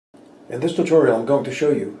In this tutorial I'm going to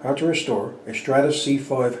show you how to restore a Stratus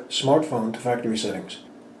C5 smartphone to factory settings.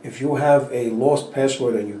 If you have a lost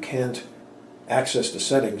password and you can't access the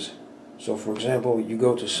settings, so for example you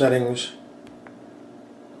go to settings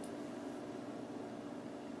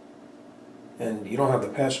and you don't have the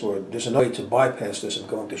password, there's another way to bypass this. I'm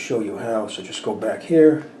going to show you how. So just go back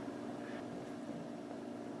here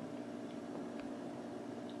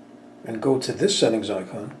and go to this settings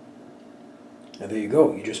icon. And there you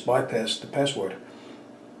go, you just bypassed the password.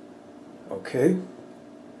 Okay,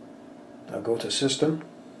 now go to System,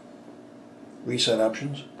 Reset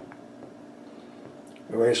Options,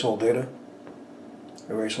 Erase all data,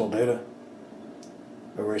 erase all data,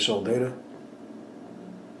 erase all data.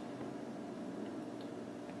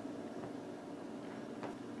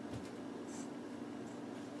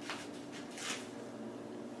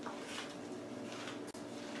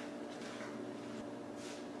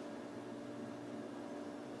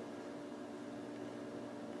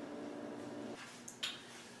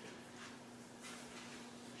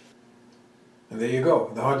 And there you go,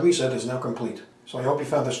 the hard reset is now complete. So I hope you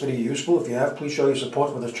found this video useful. If you have, please show your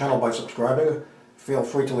support for this channel by subscribing. Feel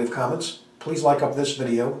free to leave comments. Please like up this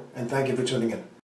video, and thank you for tuning in.